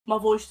My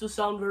voice does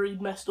sound very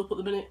messed up at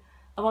the minute.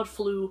 I've had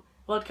flu,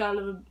 I've had kind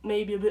of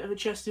maybe a bit of a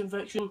chest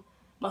infection,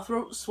 my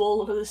throat's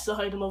swollen to this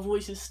side and my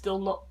voice is still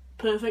not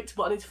perfect,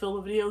 but I need to film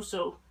a video,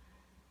 so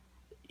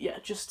yeah,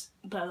 just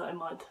bear that in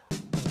mind.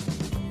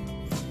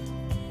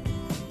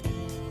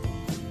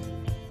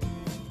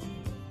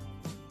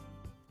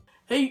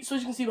 Hey, so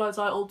as you can see by the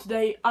title,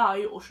 today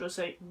or should I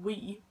say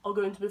we, are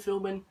going to be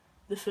filming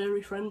the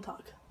furry friend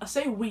tag. I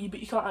say we,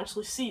 but you can't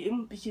actually see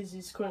him because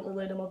he's currently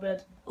laid on my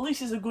bed. At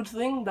least it's a good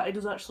thing that he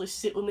does actually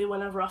sit with me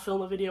whenever I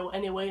film a video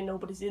anyway and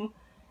nobody's in.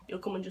 He'll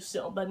come and just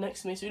sit on bed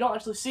next to me, so you don't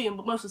actually see him,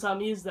 but most of the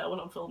time he is there when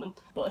I'm filming.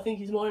 But I think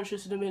he's more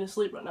interested in being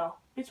asleep right now.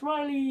 It's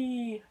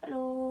Riley!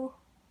 Hello!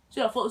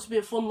 So yeah, I thought this would be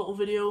a fun little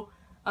video,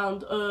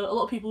 and a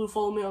lot of people who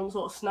follow me on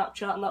sort of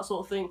Snapchat and that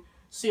sort of thing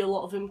see a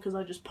lot of him because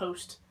I just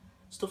post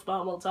stuff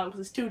about him all the time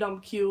because he's too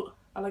damn cute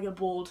and I get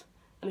bored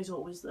and he's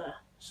always there.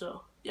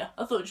 So yeah,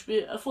 I thought it should be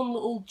a fun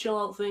little chill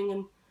out thing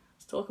and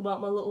let's talk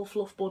about my little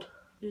fluff bud.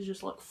 He's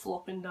just like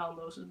flopping down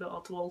though, so it's a bit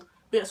hard to hold.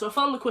 But yeah, so I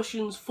found the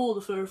questions for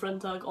the furry friend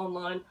tag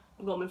online.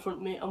 I've got them in front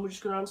of me and we're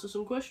just going to answer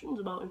some questions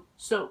about him.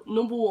 So,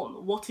 number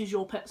one, what is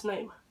your pet's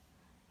name?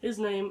 His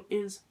name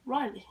is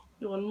Riley.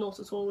 You are not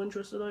at all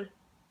interested, are you?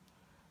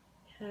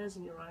 Hairs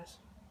in your eyes.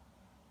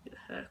 Get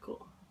a haircut.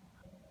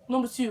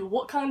 Number two,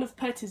 what kind of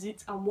pet is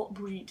it and what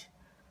breed?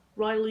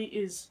 Riley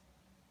is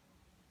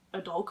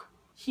a dog.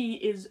 He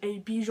is a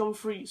Bichon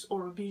Frise,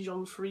 or a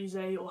Bichon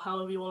Frise, or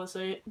however you want to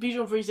say it.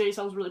 Bichon Frise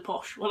sounds really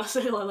posh when I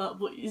say it like that,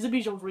 but he's a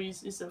Bichon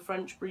Frise, it's a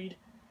French breed.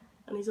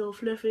 And he's all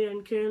fluffy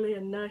and curly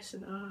and nice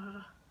and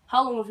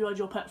How long have you had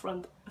your pet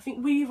friend? I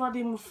think we've had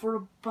him for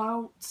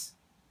about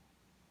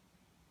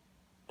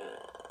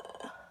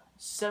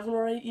 7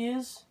 or 8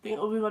 years. I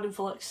think we've had him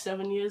for like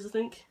 7 years, I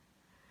think.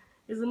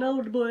 He's an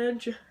old boy,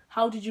 aren't you?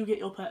 How did you get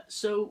your pet?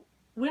 So,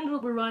 we ended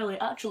up with Riley,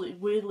 actually,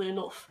 weirdly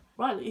enough.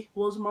 Riley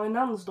was my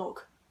nan's dog.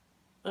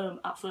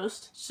 At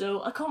first.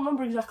 So I can't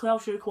remember exactly how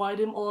she acquired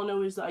him. All I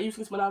know is that I used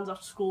to go to my nan's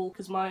after school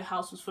because my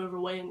house was further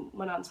away and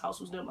my nan's house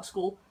was near my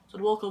school. So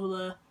I'd walk over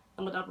there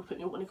and my dad would pick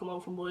me up when he come home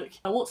from work.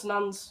 I walked to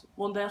nan's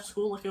one day after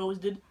school like I always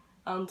did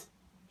and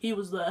he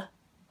was there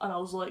and I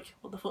was like,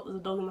 what the fuck, there's a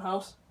dog in the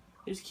house?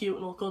 He was cute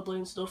and all cuddly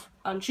and stuff.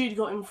 And she'd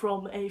got him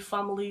from a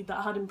family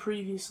that had him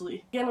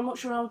previously. Again, I'm not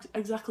sure how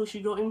exactly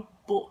she got him,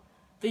 but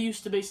they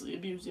used to basically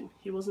abuse him.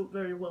 He wasn't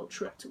very well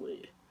treated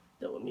away.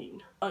 That were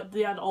mean.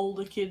 They had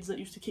older kids that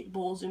used to kick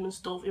balls at him and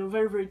stuff. He was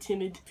very, very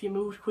timid. If you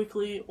moved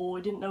quickly or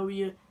he didn't know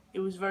you, it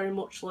was very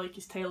much like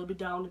his tail would be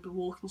down, he'd be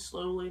walking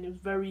slowly, and he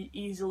was very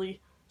easily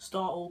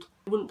startled.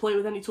 He wouldn't play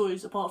with any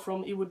toys apart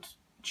from he would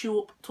chew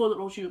up toilet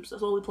roll tubes.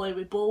 That's all he played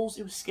with. Balls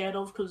he was scared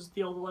of because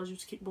the older lads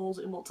used to kick balls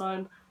at him all the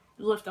time.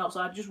 He was left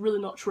outside, just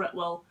really not treat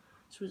well.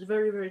 So he was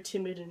very, very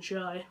timid and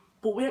shy.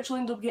 But we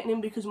actually ended up getting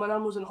him because my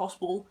nan was in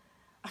hospital.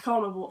 I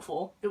can't remember what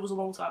for. It was a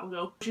long time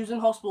ago. She was in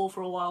hospital for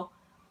a while.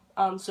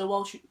 And so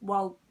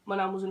while my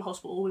nan was in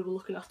hospital, we were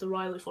looking after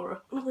Riley for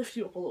her. I'm gonna lift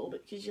you up a little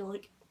bit because you're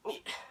like,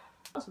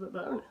 that's a bit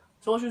better, isn't it?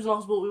 So while she was in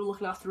hospital, we were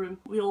looking after him.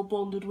 We all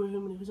bonded with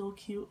him and he was all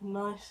cute and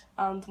nice.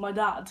 And my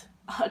dad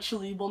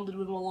actually bonded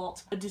with him a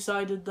lot. I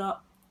decided that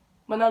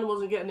my nan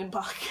wasn't getting him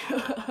back.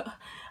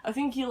 I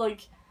think he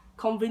like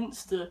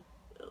convinced her,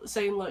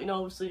 saying like, you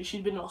know, obviously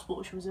she'd been in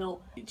hospital, she was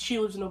ill. She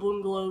lives in a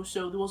bungalow,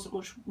 so there wasn't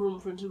much room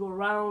for him to go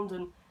around,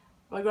 and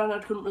my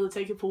granddad couldn't really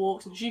take him for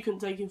walks, and she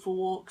couldn't take him for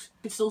walks.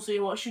 You could still see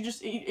him.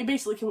 He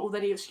basically came up with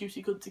any excuse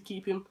he could to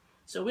keep him.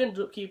 So we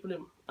ended up keeping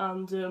him,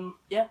 and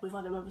yeah, we've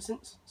had him ever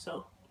since.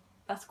 So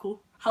that's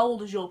cool. How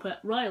old is your pet?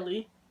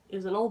 Riley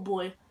is an old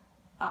boy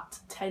at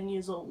 10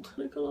 years old.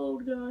 Little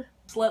old guy.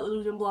 Slightly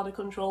losing bladder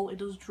control. He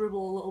does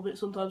dribble a little bit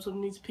sometimes when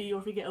he needs to pee or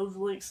if he gets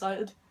overly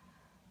excited.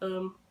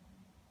 I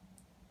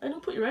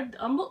don't put your head.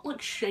 I'm not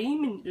like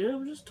shaming you.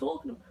 I'm just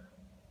talking.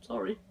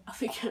 Sorry, I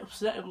think I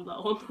upset him with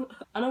that one.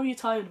 I know you're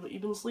tired, but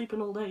you've been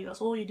sleeping all day. That's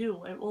all you do,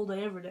 all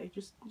day, every day.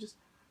 Just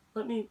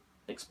let me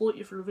exploit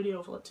you for a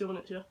video for like 2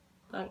 minutes, yeah?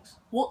 Thanks.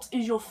 What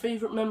is your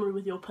favourite memory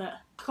with your pet?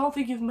 I can't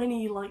think of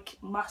many, like,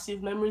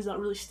 massive memories that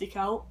really stick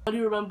out. I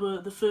do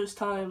remember the first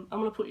time. I'm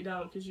going to put you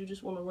down because you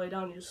just want to lay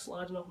down. You're just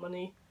sliding off my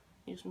knee.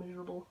 You're just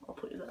miserable. I'll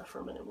put you there for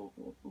a minute.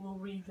 We'll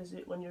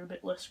revisit when you're a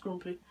bit less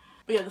grumpy.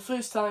 But yeah, the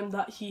first time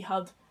that he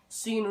had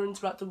seen or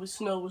interacted with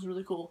snow was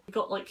really cool. He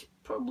got like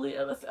probably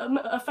a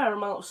fair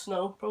amount of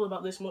snow, probably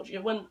about this much.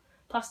 It went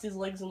past his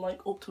legs and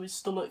like up to his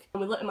stomach,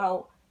 and we let him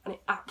out and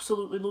he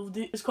absolutely loved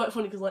it. It's quite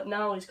funny because like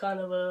now he's kind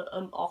of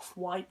an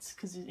off-white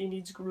because he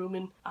needs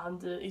grooming,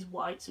 and he's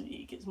white so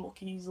he gets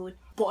mucky easily.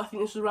 But I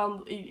think this was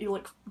around, he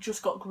like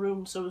just got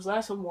groomed, so it was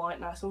nice and white,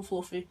 nice and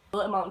fluffy. We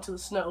let him out into the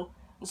snow.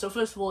 And so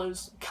first of all, it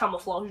was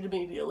camouflaged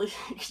immediately.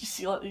 You could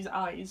see like these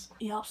eyes.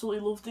 He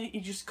absolutely loved it.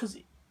 He just, because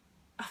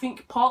I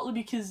think partly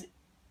because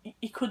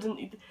he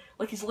couldn't,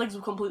 like his legs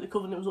were completely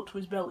covered and it was up to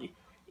his belly.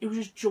 He was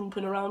just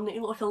jumping around.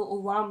 He looked like a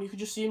little lamb. You could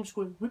just see him just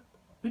going whip,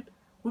 whip,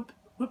 whip,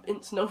 whip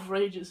in snow for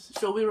ages.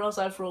 So we were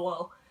outside for a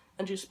while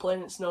and just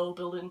playing in snow,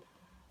 building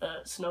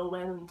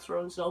snowmen and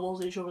throwing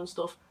snowballs at each other and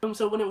stuff. And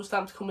so when it was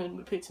time to come in,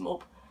 we picked him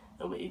up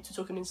and we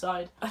took him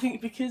inside. I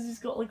think because he's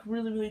got like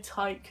really, really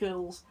tight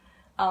curls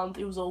and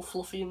it was all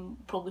fluffy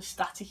and probably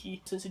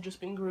staticky since he'd just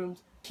been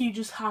groomed. He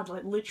just had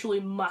like literally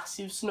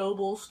massive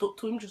snowballs stuck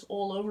to him, just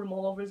all over him,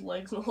 all over his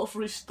legs and all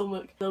over his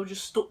stomach. They were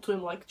just stuck to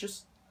him like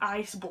just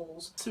ice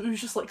balls. So he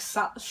was just like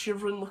sat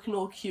shivering, looking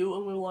all cute,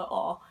 and we were like,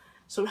 oh.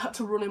 So we had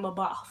to run him a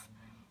bath,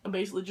 and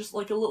basically just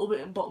like a little bit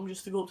in bottom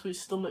just to go up to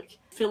his stomach,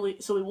 fill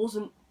it so it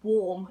wasn't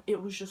warm,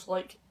 it was just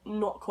like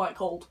not quite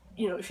cold.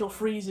 You know, if you're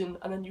freezing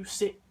and then you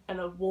sit in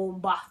a warm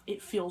bath,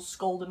 it feels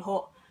scalding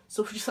hot.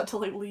 So we just had to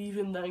like leave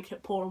him there and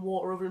kept pouring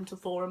water over him to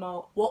thaw him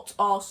out. What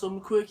are some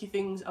quirky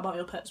things about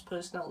your pet's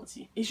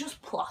personality? It's just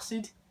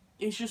placid.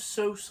 It's just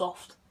so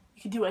soft.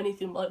 You can do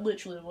anything, like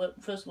literally.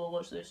 First of all,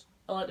 watch this.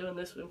 I like doing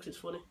this with him because it's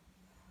funny.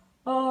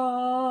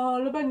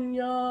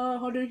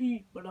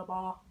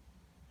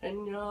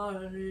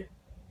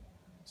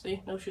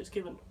 See, no shit's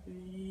given.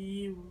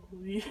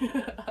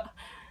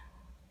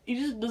 He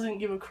just doesn't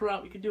give a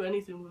crap. You can do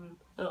anything with him.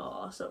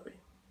 Oh, sorry.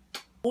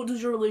 What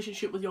does your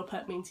relationship with your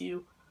pet mean to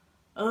you?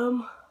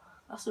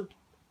 That's a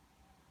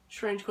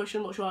strange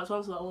question. I'm not sure how to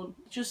answer that one.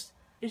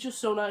 It's just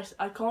so nice.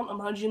 I can't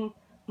imagine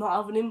not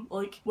having him.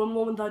 Like, when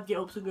mum and dad get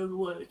up to go to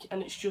work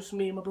and it's just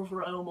me and my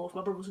brother at home, or if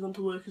my brother's going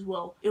to work as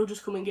well, he'll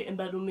just come and get in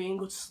bed with me and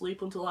go to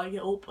sleep until I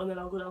get up, and then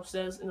I'll go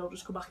downstairs and he'll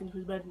just go back into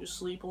his bed and just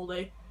sleep all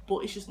day. But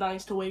it's just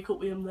nice to wake up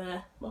with him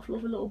there. My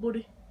fluffy little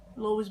buddy.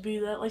 He'll always be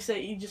there. Like I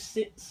say, he just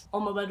sits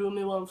on my bed with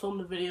me while I'm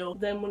filming the video.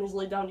 Then when he's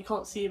laid down, you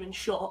can't see him in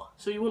shot,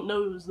 so you wouldn't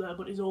know he was there,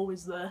 but he's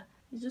always there.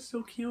 He's just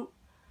so cute.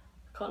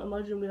 I can't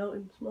imagine without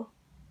him. Smell.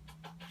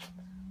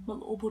 My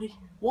little buddy.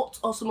 What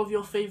are some of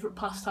your favourite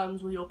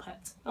pastimes with your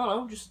pet? I don't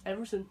know, just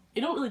everything.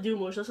 You don't really do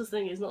much, that's the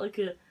thing. It's not like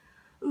a,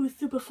 ooh, it's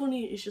super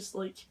funny. It's just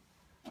like,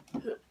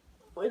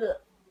 wait a,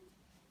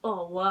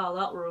 oh wow,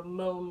 that were a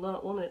moan,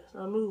 that wasn't it?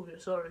 I moved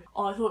it, sorry.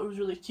 Oh, I thought it was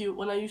really cute.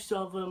 When I used to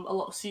have a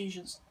lot of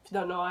seizures, if you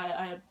don't know,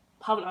 I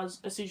haven't had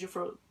a seizure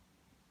for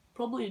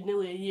probably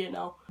nearly a year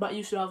now, but I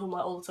used to have them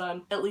like all the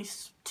time, at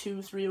least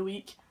 2-3 a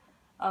week,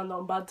 and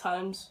on bad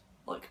times,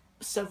 like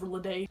several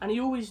a day. And he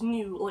always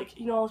knew, like,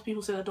 you know how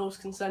people say that dogs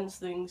can sense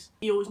things,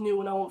 he always knew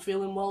when I wasn't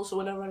feeling well, so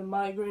whenever I had a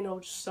migraine I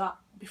would just sat,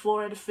 before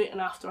I had a fit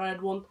and after I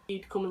had one,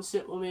 he'd come and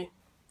sit with me.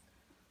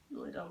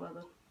 Lay down there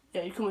then.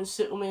 Yeah, he'd come and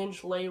sit with me and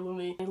just lay with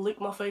me. He'd lick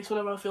my face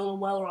whenever I'm feeling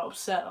well or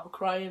upset or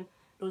crying.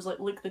 It was like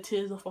lick the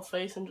tears off my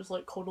face and just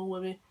like cuddle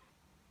with me.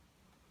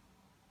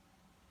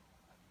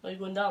 Are you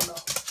going down now?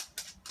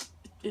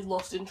 He's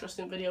lost interest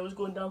in video, he's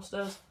going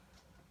downstairs.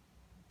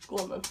 Go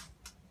on then.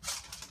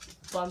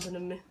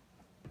 Abandoning me.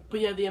 But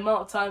yeah, the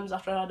amount of times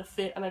after I had a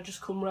fit and I'd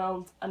just come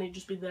round and he'd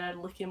just be there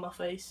licking my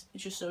face,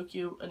 it's just so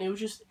cute. And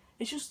it's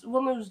just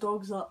one of those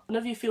dogs that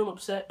whenever you're feeling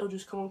upset, he'll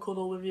just come and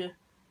cuddle with you,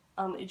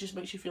 and it just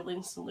makes you feel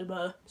instantly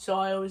better. So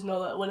I always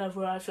know that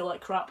whenever I feel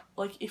like crap,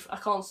 like if I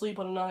can't sleep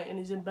on a night and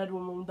he's in bed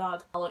with mum and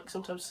dad, I like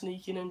sometimes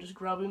sneak in and just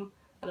grab him,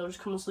 and he'll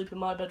just come and sleep in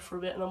my bed for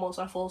a bit, and then once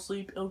I fall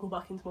asleep, he'll go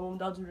back into my mum and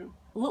dad's room.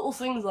 Little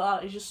things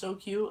like that is just so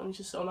cute and it's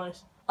just so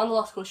nice. And the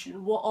last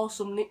question, what are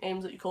some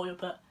nicknames that you call your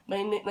pet?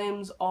 Main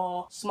nicknames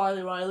are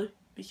Smiley Riley,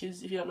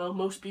 because if you don't know,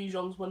 most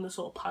Bichons, when they're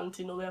sort of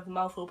panting or they have their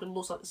mouth open,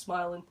 looks like they're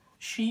smiling.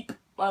 Sheep,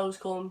 I always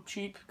call him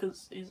Sheep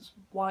because he's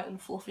white and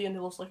fluffy and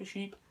he looks like a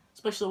sheep,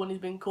 especially when he's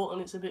been cut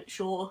and it's a bit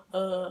shorter.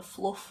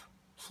 Fluff,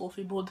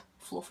 Fluffy Bud,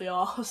 Fluffy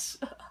Arse.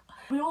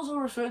 We also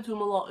refer to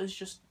him a lot as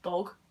just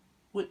Dog,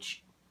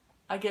 which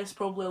I guess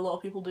probably a lot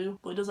of people do,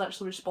 but he does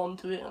actually respond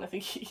to it, and I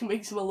think it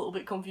makes him a little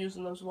bit confused,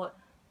 and I was like,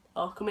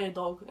 oh, come here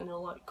dog, and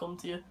he'll like come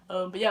to you.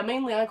 But yeah,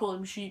 mainly I call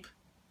him Sheep,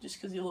 just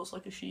because he looks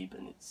like a sheep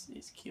and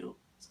it's cute.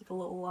 It's like a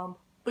little lamb.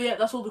 But yeah,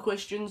 that's all the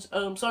questions.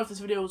 Sorry if this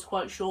video was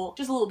quite short,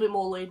 just a little bit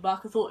more laid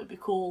back. I thought it'd be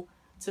cool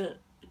to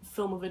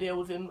film a video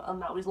with him, and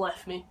now he's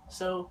left me,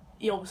 so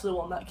he obviously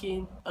wasn't that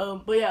keen.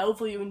 But yeah,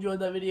 hopefully you enjoyed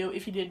that video.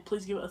 If you did,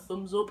 please give it a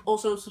thumbs up.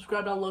 Also,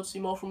 subscribe down below to see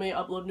more from me.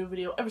 I upload a new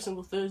video every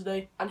single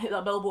Thursday, and hit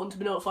that bell button to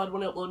be notified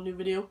when I upload a new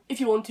video. If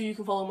you want to, you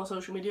can follow my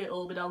social media,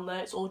 it'll be down there.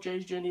 It's all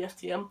Jay's Journey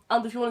FTM.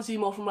 And if you want to see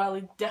more from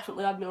Riley,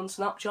 definitely add me on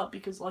Snapchat,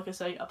 because like I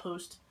say, I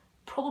post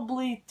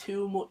probably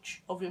too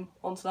much of him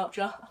on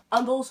Snapchat.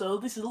 And also,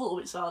 this is a little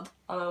bit sad,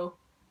 I know,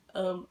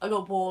 I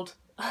got bored,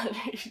 and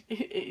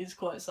it is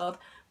quite sad,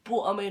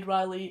 but I made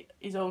Riley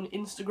his own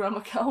Instagram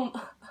account.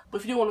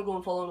 But if you do want to go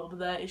and follow him over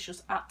there, it's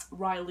just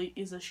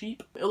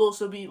 @RileyIsASheep. It'll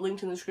also be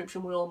linked in the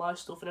description with all my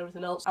stuff and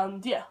everything else.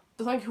 And yeah,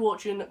 so thank you for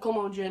watching, come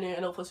on journey,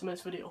 and hopefully see you in the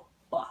next video.